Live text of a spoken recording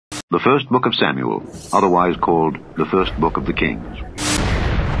The first book of Samuel, otherwise called the first book of the Kings.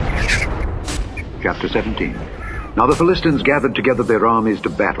 Chapter 17. Now the Philistines gathered together their armies to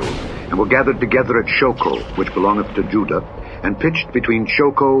battle, and were gathered together at Shochoh, which belongeth to Judah, and pitched between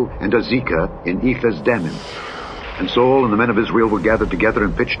Shochoh and Azekah in Ephes-dammim. And Saul and the men of Israel were gathered together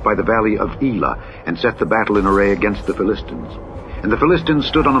and pitched by the valley of Elah, and set the battle in array against the Philistines. And the Philistines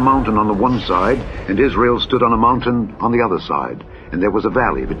stood on a mountain on the one side, and Israel stood on a mountain on the other side, and there was a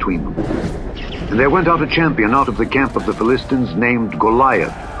valley between them. And there went out a champion out of the camp of the Philistines, named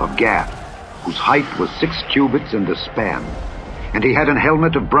Goliath of Gath, whose height was 6 cubits and a span. And he had an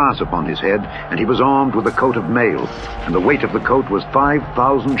helmet of brass upon his head, and he was armed with a coat of mail, and the weight of the coat was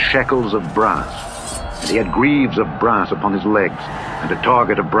 5,000 shekels of brass. And he had greaves of brass upon his legs, and a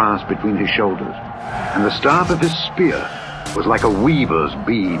target of brass between his shoulders. And the staff of his spear was like a weaver's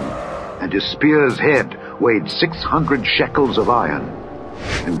beam, and his spear's head weighed 600 shekels of iron.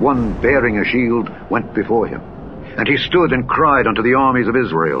 And one bearing a shield went before him. And he stood and cried unto the armies of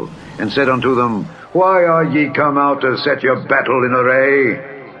Israel, and said unto them, Why are ye come out to set your battle in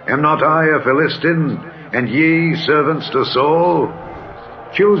array? Am not I a Philistine, and ye servants to Saul?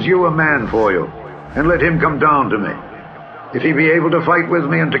 Choose you a man for you, and let him come down to me. If he be able to fight with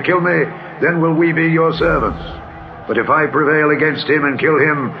me and to kill me, then will we be your servants. But if I prevail against him and kill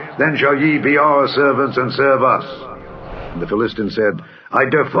him, then shall ye be our servants and serve us. And the Philistine said, I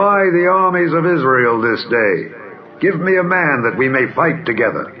defy the armies of Israel this day. Give me a man that we may fight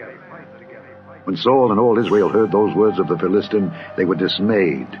together. When Saul and all Israel heard those words of the Philistine, they were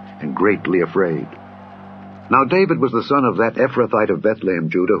dismayed and greatly afraid. Now David was the son of that Ephrathite of Bethlehem,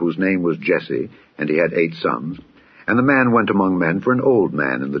 Judah, whose name was Jesse, and he had 8 sons. And the man went among men for an old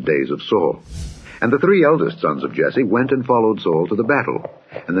man in the days of Saul. And the 3 eldest sons of Jesse went and followed Saul to the battle.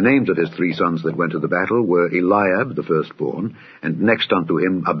 And the names of his 3 sons that went to the battle were Eliab, the firstborn, and next unto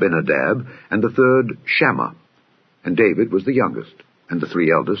him Abinadab, and the third Shammah. And David was the youngest, and the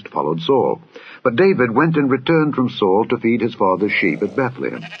 3 eldest followed Saul. But David went and returned from Saul to feed his father's sheep at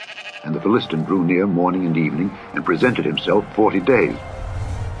Bethlehem. And the Philistine drew near morning and evening, and presented himself 40 days.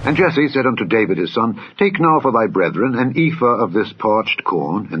 And Jesse said unto David his son, Take now for thy brethren an ephah of this parched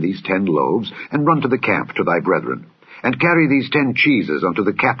corn, and these 10 loaves, and run to the camp to thy brethren. And carry these 10 cheeses unto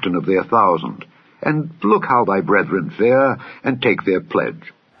the captain of their 1,000. And look how thy brethren fare, and take their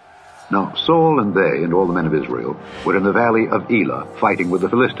pledge. Now Saul and they, and all the men of Israel, were in the valley of Elah, fighting with the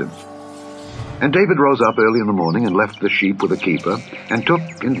Philistines. And David rose up early in the morning, and left the sheep with a keeper, and took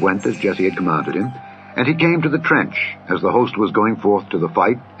and went as Jesse had commanded him. And he came to the trench, as the host was going forth to the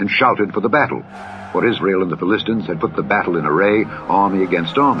fight, and shouted for the battle. For Israel and the Philistines had put the battle in array, army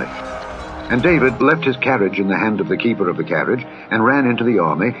against army. And David left his carriage in the hand of the keeper of the carriage, and ran into the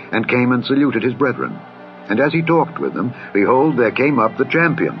army, and came and saluted his brethren. And as he talked with them, behold, there came up the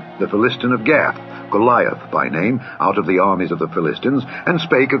champion, the Philistine of Gath, Goliath by name, out of the armies of the Philistines, and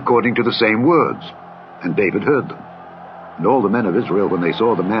spake according to the same words. And David heard them. And all the men of Israel, when they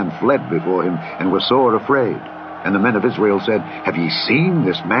saw the man, fled before him, and were sore afraid. And the men of Israel said, Have ye seen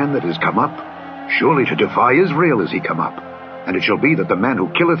this man that is come up? Surely to defy Israel is he come up. And it shall be that the man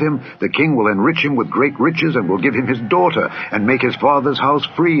who killeth him, the king will enrich him with great riches, and will give him his daughter, and make his father's house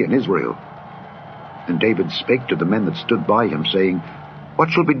free in Israel. And David spake to the men that stood by him, saying, What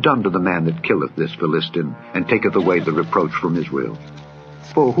shall be done to the man that killeth this Philistine, and taketh away the reproach from Israel?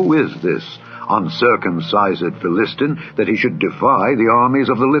 For who is this uncircumcised Philistine, that he should defy the armies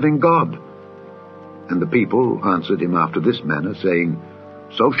of the living God? And the people answered him after this manner, saying,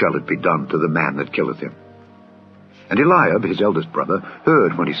 So shall it be done to the man that killeth him. And Eliab, his eldest brother,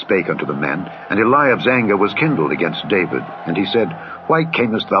 heard when he spake unto the men, and Eliab's anger was kindled against David. And he said, Why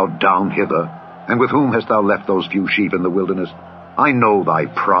camest thou down hither? And with whom hast thou left those few sheep in the wilderness? I know thy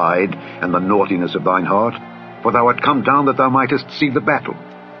pride, and the naughtiness of thine heart, for thou art come down that thou mightest see the battle.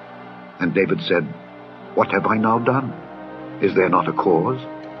 And David said, What have I now done? Is there not a cause?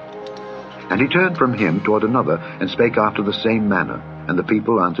 And he turned from him toward another, and spake after the same manner. And the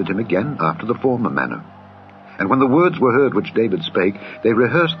people answered him again after the former manner. And when the words were heard which David spake, they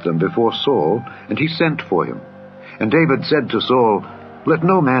rehearsed them before Saul, and he sent for him. And David said to Saul, Let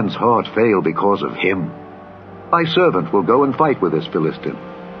no man's heart fail because of him. Thy servant will go and fight with this Philistine.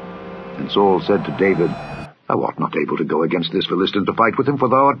 And Saul said to David, Thou art not able to go against this Philistine to fight with him, for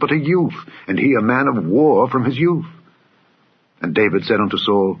thou art but a youth, and he a man of war from his youth. And David said unto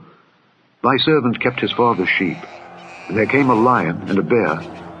Saul, Thy servant kept his father's sheep. And there came a lion and a bear,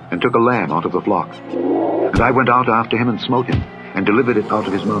 and took a lamb out of the flock. And I went out after him and smote him, and delivered it out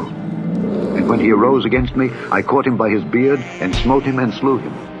of his mouth. And when he arose against me, I caught him by his beard, and smote him and slew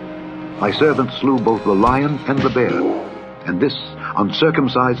him. My servant slew both the lion and the bear, and this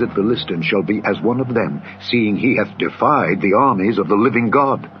uncircumcised Philistine shall be as one of them, seeing he hath defied the armies of the living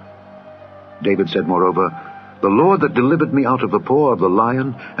God. David said moreover, The Lord that delivered me out of the paw of the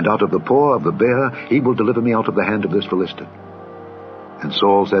lion, and out of the paw of the bear, he will deliver me out of the hand of this Philistine. And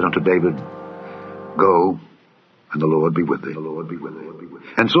Saul said unto David, Go, and the Lord be with thee.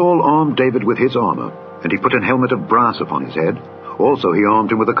 And Saul armed David with his armor, and he put an helmet of brass upon his head. Also he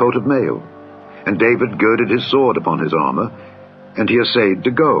armed him with a coat of mail. And David girded his sword upon his armor, and he essayed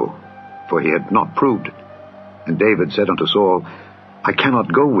to go, for he had not proved it. And David said unto Saul, I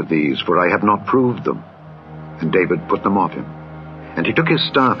cannot go with these, for I have not proved them. And David put them off him. And he took his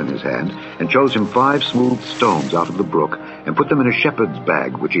staff in his hand, and chose him 5 smooth stones out of the brook, and put them in a shepherd's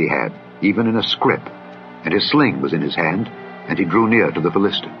bag which he had, even in a scrip. And his sling was in his hand, and he drew near to the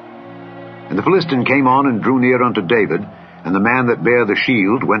Philistine. And the Philistine came on and drew near unto David, and the man that bare the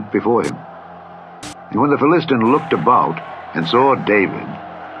shield went before him. And when the Philistine looked about, and saw David,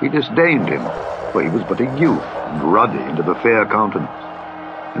 he disdained him, for he was but a youth, and ruddy, and of a fair countenance.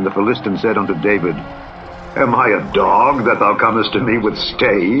 And the Philistine said unto David, Am I a dog, that thou comest to me with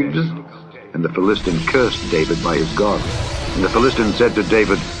staves? And the Philistine cursed David by his God. And the Philistine said to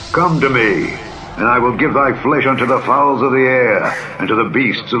David, Come to me, and I will give thy flesh unto the fowls of the air, and to the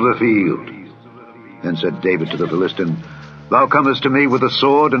beasts of the field. Then said David to the Philistine, Thou comest to me with a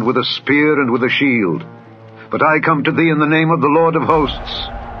sword, and with a spear, and with a shield. But I come to thee in the name of the Lord of hosts,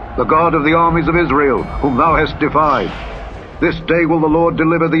 the God of the armies of Israel, whom thou hast defied. This day will the Lord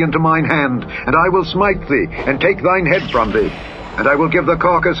deliver thee into mine hand, and I will smite thee, and take thine head from thee. And I will give the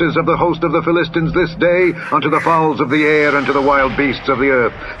carcasses of the host of the Philistines this day unto the fowls of the air, and to the wild beasts of the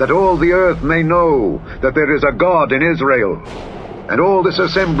earth, that all the earth may know that there is a God in Israel. And all this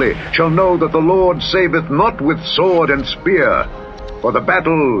assembly shall know that the Lord saveth not with sword and spear, for the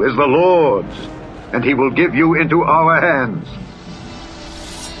battle is the Lord's, and he will give you into our hands.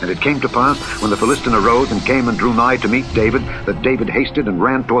 And it came to pass, when the Philistine arose and came and drew nigh to meet David, that David hasted and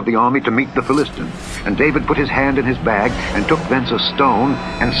ran toward the army to meet the Philistine. And David put his hand in his bag, and took thence a stone,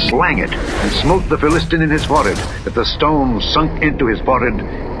 and slang it, and smote the Philistine in his forehead, that the stone sunk into his forehead,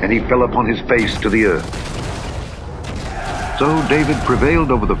 and he fell upon his face to the earth. So David prevailed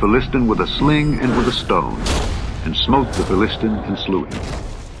over the Philistine with a sling and with a stone, and smote the Philistine and slew him.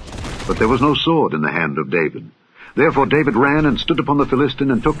 But there was no sword in the hand of David. Therefore David ran and stood upon the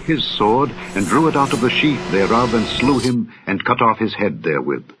Philistine, and took his sword, and drew it out of the sheath thereof, and slew him, and cut off his head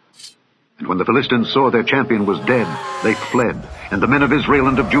therewith. And when the Philistines saw their champion was dead, they fled. And the men of Israel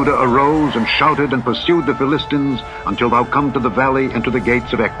and of Judah arose, and shouted, and pursued the Philistines, until thou come to the valley and to the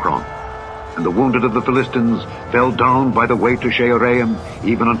gates of Ekron. And the wounded of the Philistines fell down by the way to Shaaraim,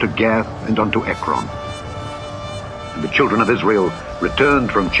 even unto Gath and unto Ekron. And the children of Israel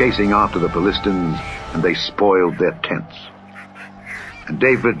returned from chasing after the Philistines, and they spoiled their tents. And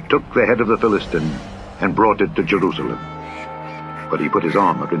David took the head of the Philistine, and brought it to Jerusalem. But he put his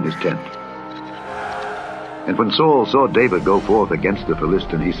armor in his tent. And when Saul saw David go forth against the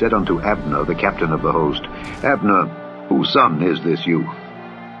Philistine, he said unto Abner, the captain of the host, Abner, whose son is this youth?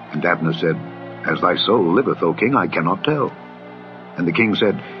 And Abner said, As thy soul liveth, O king, I cannot tell. And the king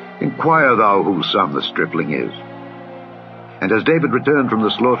said, Inquire thou whose son the stripling is. And as David returned from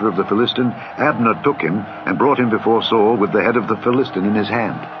the slaughter of the Philistine, Abner took him, and brought him before Saul with the head of the Philistine in his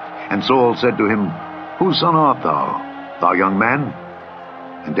hand. And Saul said to him, Whose son art thou, thou young man?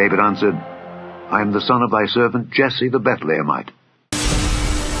 And David answered, I am the son of thy servant Jesse the Bethlehemite.